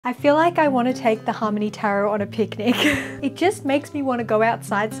I feel like I want to take the Harmony Tarot on a picnic. It just makes me want to go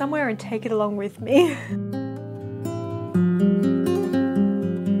outside somewhere and take it along with me.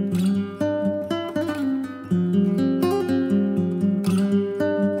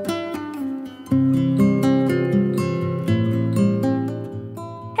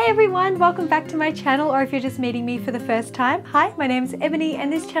 Everyone, welcome back to my channel, or if you're just meeting me for the first time, hi, my name's Ebony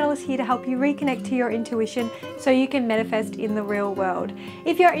and this channel is here to help you reconnect to your intuition so you can manifest in the real world.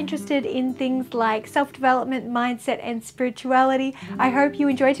 If you're interested in things like self-development, mindset and spirituality, I hope you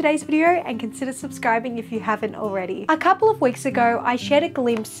enjoy today's video and consider subscribing if you haven't already. A couple of weeks ago, I shared a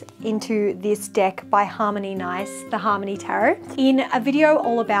glimpse into this deck by Harmony Nice, the Harmony Tarot, in a video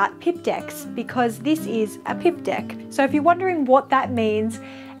all about pip decks, because this is a pip deck. So if you're wondering what that means,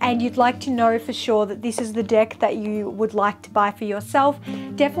 and you'd like to know for sure that this is the deck that you would like to buy for yourself,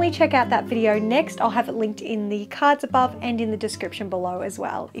 definitely check out that video next. I'll have it linked in the cards above and in the description below as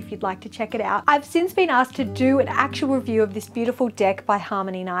well, if you'd like to check it out. I've since been asked to do an actual review of this beautiful deck by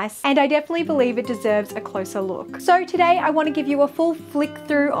Harmony Nice, and I definitely believe it deserves a closer look. So today I want to give you a full flick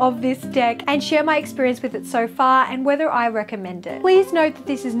through of this deck and share my experience with it so far and whether I recommend it. Please note that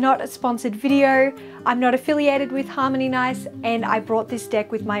this is not a sponsored video. I'm not affiliated with Harmony Nice and I brought this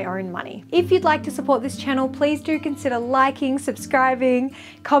deck with my own money. If you'd like to support this channel, please do consider liking, subscribing,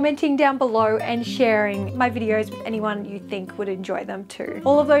 commenting down below and sharing my videos with anyone you think would enjoy them too.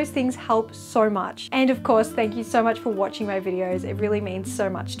 All of those things help so much. And of course, thank you so much for watching my videos. It really means so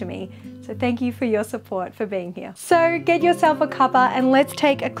much to me. So thank you for your support, for being here. So get yourself a cuppa and let's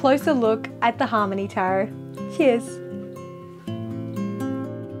take a closer look at the Harmony Tarot. Cheers.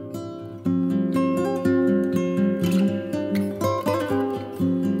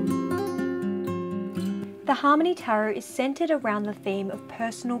 The Harmony Tarot is centered around the theme of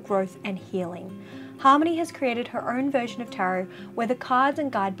personal growth and healing. Harmony has created her own version of tarot where the cards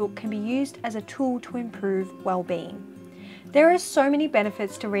and guidebook can be used as a tool to improve well-being. There are so many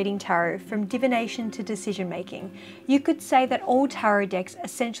benefits to reading tarot, from divination to decision making. You could say that all tarot decks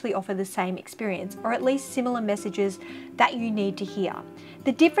essentially offer the same experience, or at least similar messages that you need to hear.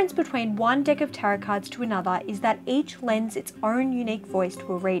 The difference between one deck of tarot cards to another is that each lends its own unique voice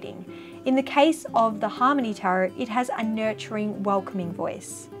to a reading. In the case of the Harmony Tarot, it has a nurturing, welcoming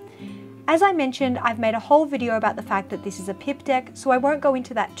voice. As I mentioned, I've made a whole video about the fact that this is a pip deck, so I won't go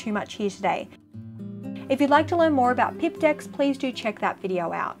into that too much here today. If you'd like to learn more about pip decks, please do check that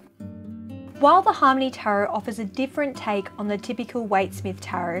video out. While the Harmony Tarot offers a different take on the typical Waite-Smith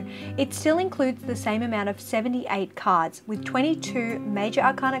Tarot, it still includes the same amount of 78 cards, with 22 Major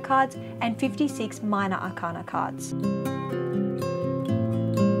Arcana cards and 56 Minor Arcana cards.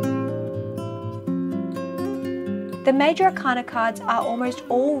 The Major Arcana cards are almost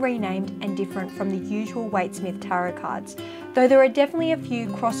all renamed and different from the usual Waite-Smith Tarot cards, though there are definitely a few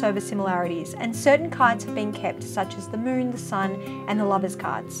crossover similarities, and certain cards have been kept, such as the Moon, the Sun, and the Lovers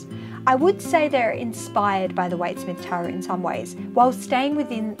cards. I would say they're inspired by the Waite-Smith Tarot in some ways, while staying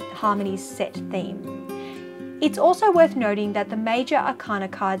within Harmony's set theme. It's also worth noting that the Major Arcana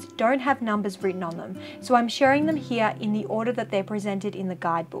cards don't have numbers written on them, so I'm sharing them here in the order that they're presented in the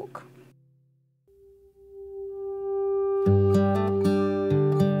guidebook.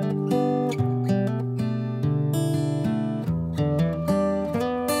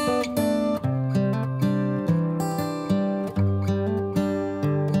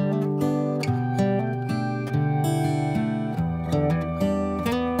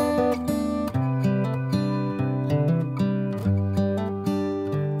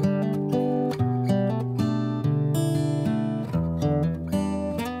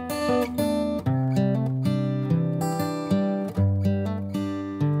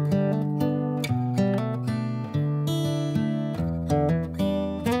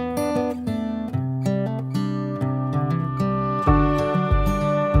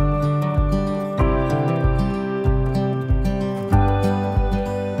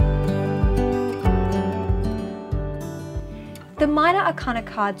 The Minor Arcana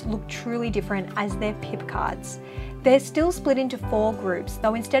cards look truly different as they're pip cards. They're still split into 4 groups,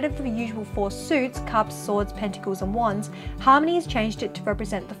 though instead of the usual 4 suits, cups, swords, pentacles and wands, Harmony has changed it to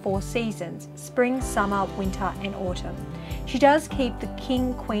represent the 4 seasons: spring, summer, winter and autumn. She does keep the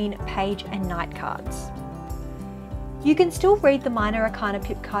King, Queen, Page and Knight cards. You can still read the Minor Arcana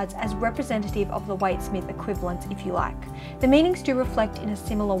pip cards as representative of the Waite-Smith equivalents if you like. The meanings do reflect in a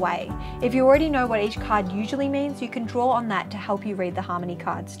similar way. If you already know what each card usually means, you can draw on that to help you read the Harmony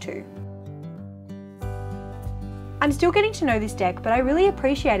cards too. I'm still getting to know this deck, but I really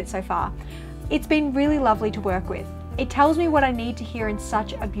appreciate it so far. It's been really lovely to work with. It tells me what I need to hear in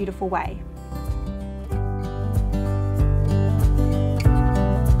such a beautiful way.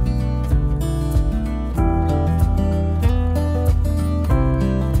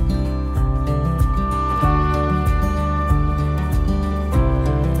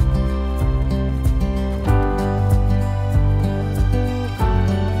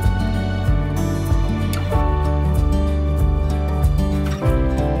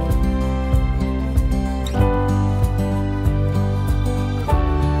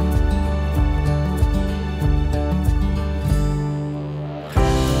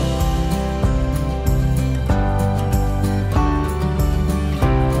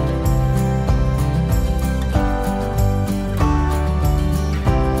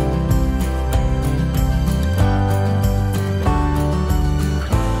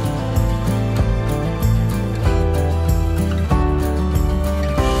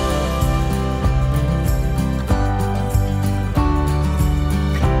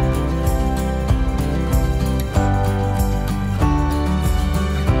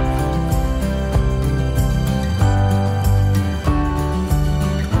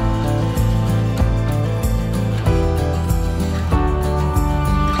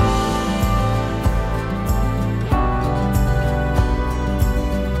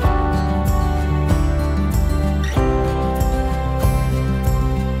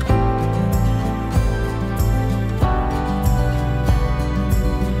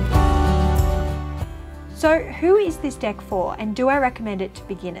 So who is this deck for, and do I recommend it to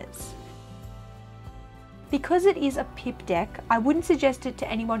beginners? Because it is a pip deck, I wouldn't suggest it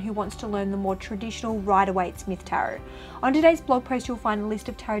to anyone who wants to learn the more traditional Rider-Waite-Smith tarot. On today's blog post you'll find a list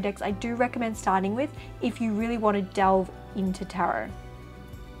of tarot decks I do recommend starting with if you really want to delve into tarot.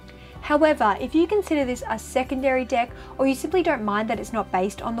 However, if you consider this a secondary deck, or you simply don't mind that it's not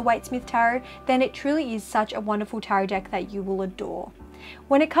based on the Waite-Smith tarot, then it truly is such a wonderful tarot deck that you will adore.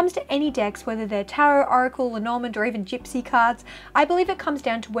 When it comes to any decks, whether they're tarot, oracle, Lenormand, or even gypsy cards, I believe it comes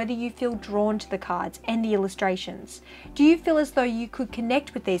down to whether you feel drawn to the cards and the illustrations. Do you feel as though you could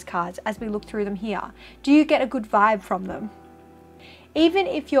connect with these cards as we look through them here? Do you get a good vibe from them? Even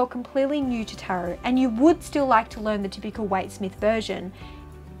if you're completely new to tarot and you would still like to learn the typical Waite-Smith version,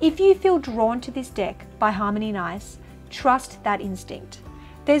 if you feel drawn to this deck by Harmony Nice, trust that instinct.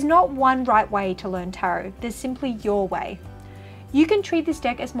 There's not one right way to learn tarot, there's simply your way. You can treat this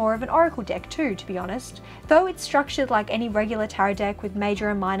deck as more of an oracle deck too, to be honest. Though it's structured like any regular tarot deck with major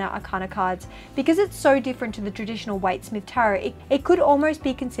and minor arcana cards, because it's so different to the traditional Waite-Smith tarot, it could almost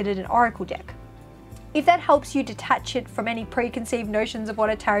be considered an oracle deck. If that helps you detach it from any preconceived notions of what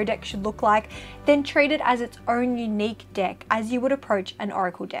a tarot deck should look like, then treat it as its own unique deck as you would approach an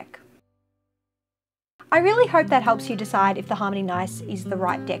oracle deck. I really hope that helps you decide if the Harmony Nice is the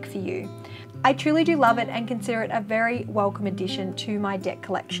right deck for you. I truly do love it and consider it a very welcome addition to my deck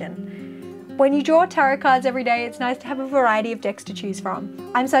collection. When you draw tarot cards every day, it's nice to have a variety of decks to choose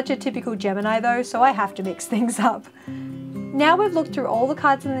from. I'm such a typical Gemini though, so I have to mix things up. Now we've looked through all the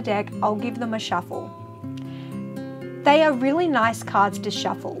cards in the deck, I'll give them a shuffle. They are really nice cards to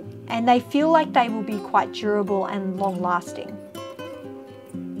shuffle, and they feel like they will be quite durable and long lasting.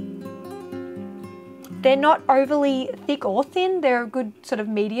 They're not overly thick or thin, they're a good sort of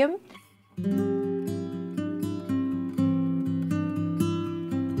medium.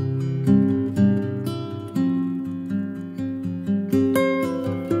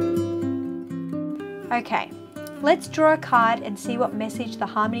 Okay, let's draw a card and see what message the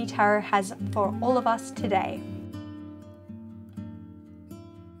Harmony Tarot has for all of us today.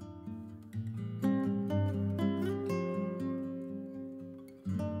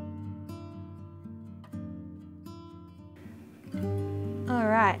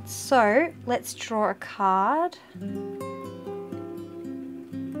 Alright, so let's draw a card.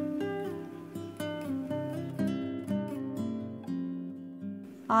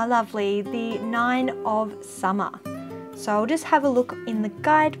 Ah, lovely, the Nine of Summer. So I'll just have a look in the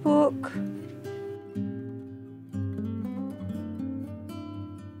guidebook.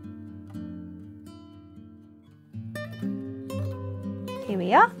 Here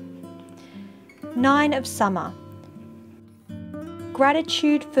we are. Nine of Summer.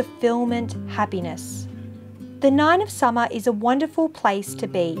 Gratitude, fulfillment, happiness. The Nine of Summer is a wonderful place to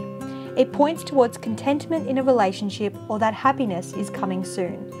be. It points towards contentment in a relationship or that happiness is coming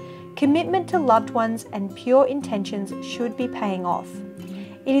soon. Commitment to loved ones and pure intentions should be paying off.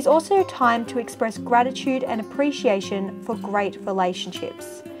 It is also a time to express gratitude and appreciation for great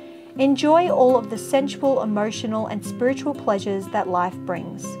relationships. Enjoy all of the sensual, emotional, and spiritual pleasures that life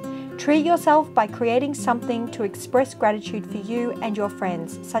brings. Treat yourself by creating something to express gratitude for you and your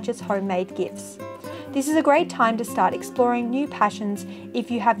friends, such as homemade gifts. This is a great time to start exploring new passions if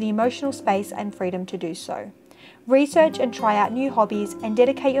you have the emotional space and freedom to do so. Research and try out new hobbies and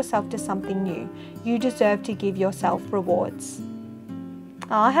dedicate yourself to something new. You deserve to give yourself rewards.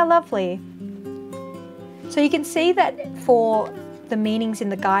 Ah, how lovely. So you can see that for the meanings in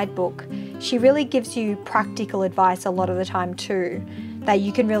the guidebook, she really gives you practical advice a lot of the time too, that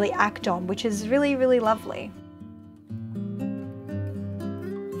you can really act on, which is really, really lovely.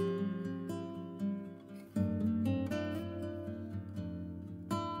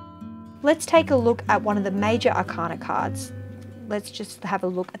 Let's take a look at one of the major arcana cards. Let's just have a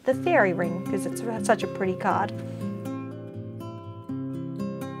look at the fairy ring because it's such a pretty card.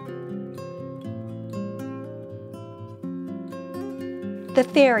 The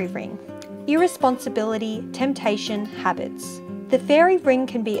fairy ring. Irresponsibility, temptation, habits. The fairy ring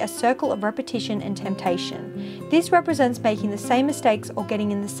can be a circle of repetition and temptation. This represents making the same mistakes or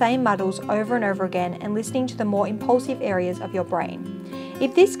getting in the same muddles over and over again and listening to the more impulsive areas of your brain.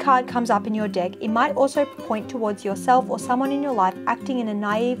 If this card comes up in your deck, it might also point towards yourself or someone in your life acting in a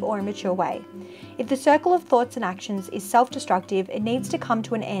naive or immature way. If the circle of thoughts and actions is self-destructive, it needs to come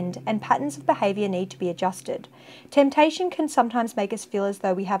to an end and patterns of behaviour need to be adjusted. Temptation can sometimes make us feel as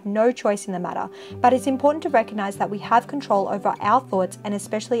though we have no choice in the matter, but it's important to recognise that we have control over our thoughts and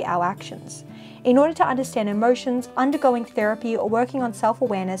especially our actions. In order to understand emotions, undergoing therapy or working on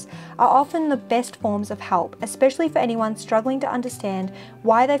self-awareness are often the best forms of help, especially for anyone struggling to understand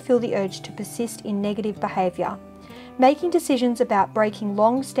why they feel the urge to persist in negative behaviour. Making decisions about breaking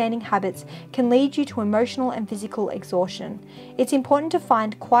long-standing habits can lead you to emotional and physical exhaustion. It's important to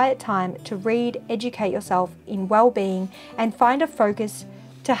find quiet time to read, educate yourself in well-being, and find a focus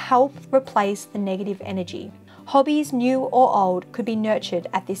to help replace the negative energy. Hobbies, new or old, could be nurtured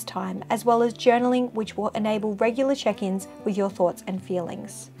at this time, as well as journaling, which will enable regular check-ins with your thoughts and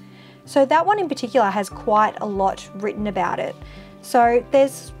feelings. So that one in particular has quite a lot written about it. So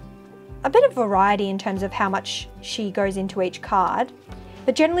there's a bit of variety in terms of how much she goes into each card,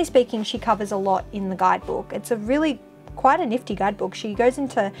 but generally speaking, she covers a lot in the guidebook. It's a really quite a nifty guidebook. She goes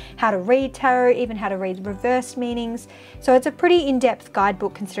into how to read tarot, even how to read reversed meanings. So it's a pretty in-depth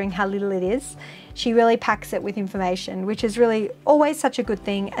guidebook considering how little it is. She really packs it with information, which is really always such a good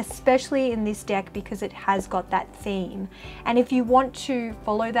thing, especially in this deck because it has got that theme. And if you want to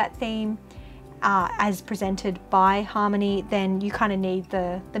follow that theme as presented by Harmony, then you kind of need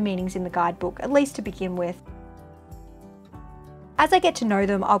the meanings in the guidebook, at least to begin with. As I get to know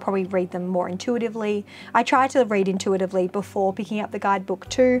them, I'll probably read them more intuitively. I try to read intuitively before picking up the guidebook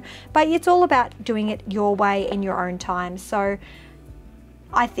too, but it's all about doing it your way in your own time. So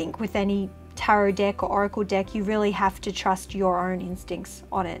I think with any tarot deck or oracle deck, you really have to trust your own instincts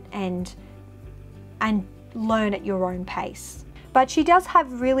on it and learn at your own pace. But she does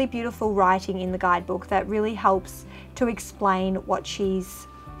have really beautiful writing in the guidebook that really helps to explain what she's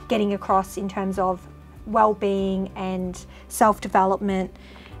getting across in terms of well-being and self-development.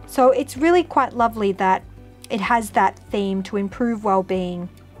 So it's really quite lovely that it has that theme to improve well-being.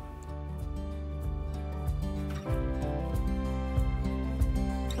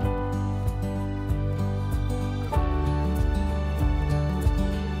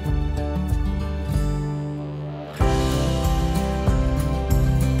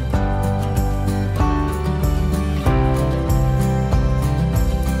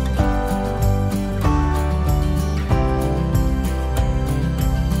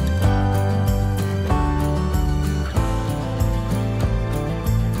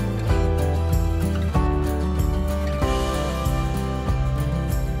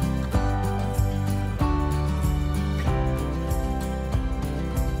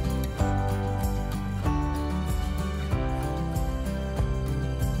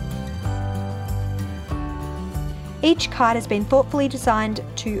 Each card has been thoughtfully designed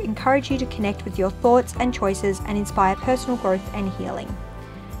to encourage you to connect with your thoughts and choices and inspire personal growth and healing.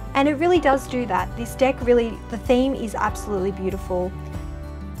 And it really does do that. This deck really, the theme is absolutely beautiful.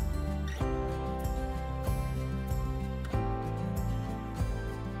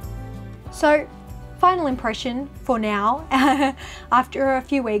 So, final impression for now, after a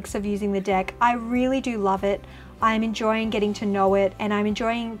few weeks of using the deck, I really do love it. I'm enjoying getting to know it, and I'm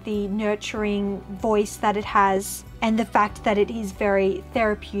enjoying the nurturing voice that it has and the fact that it is very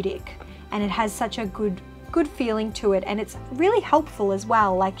therapeutic and it has such a good feeling to it, and it's really helpful as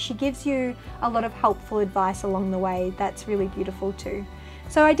well. Like, she gives you a lot of helpful advice along the way. That's really beautiful too.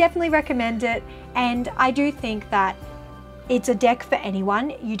 So I definitely recommend it, and I do think that it's a deck for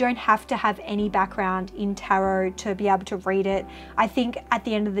anyone. You don't have to have any background in tarot to be able to read it. I think at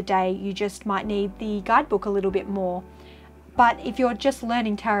the end of the day, you just might need the guidebook a little bit more. But if you're just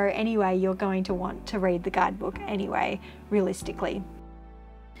learning tarot anyway, you're going to want to read the guidebook anyway, realistically.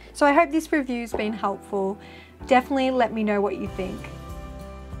 So I hope this review's been helpful. Definitely let me know what you think.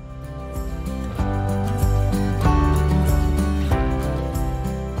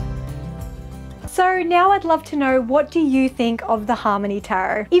 So now I'd love to know, what do you think of the Harmony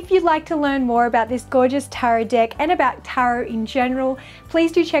Tarot? If you'd like to learn more about this gorgeous tarot deck and about tarot in general,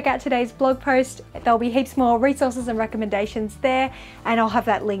 please do check out today's blog post. There'll be heaps more resources and recommendations there, and I'll have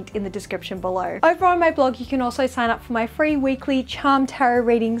that linked in the description below. Over on my blog, you can also sign up for my free weekly charm tarot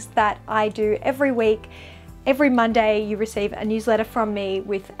readings that I do every week. Every Monday you receive a newsletter from me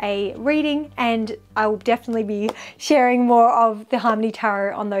with a reading, and I will definitely be sharing more of the Harmony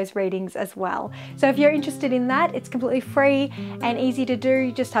Tarot on those readings as well. So if you're interested in that, it's completely free and easy to do.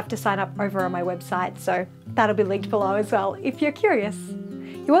 You just have to sign up over on my website, so that'll be linked below as well if you're curious.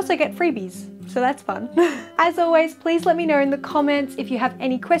 You also get freebies, so that's fun. As always, please let me know in the comments if you have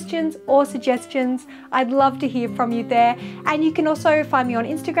any questions or suggestions. I'd love to hear from you there. And you can also find me on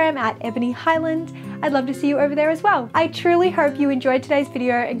Instagram at Ebony Highland. I'd love to see you over there as well. I truly hope you enjoyed today's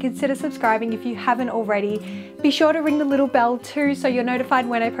video and consider subscribing if you haven't already. Be sure to ring the little bell too so you're notified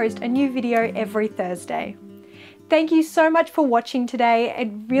when I post a new video every Thursday. Thank you so much for watching today.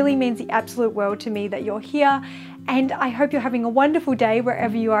 It really means the absolute world to me that you're here, and I hope you're having a wonderful day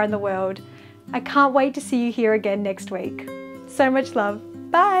wherever you are in the world. I can't wait to see you here again next week. So much love.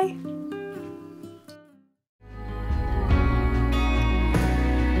 Bye.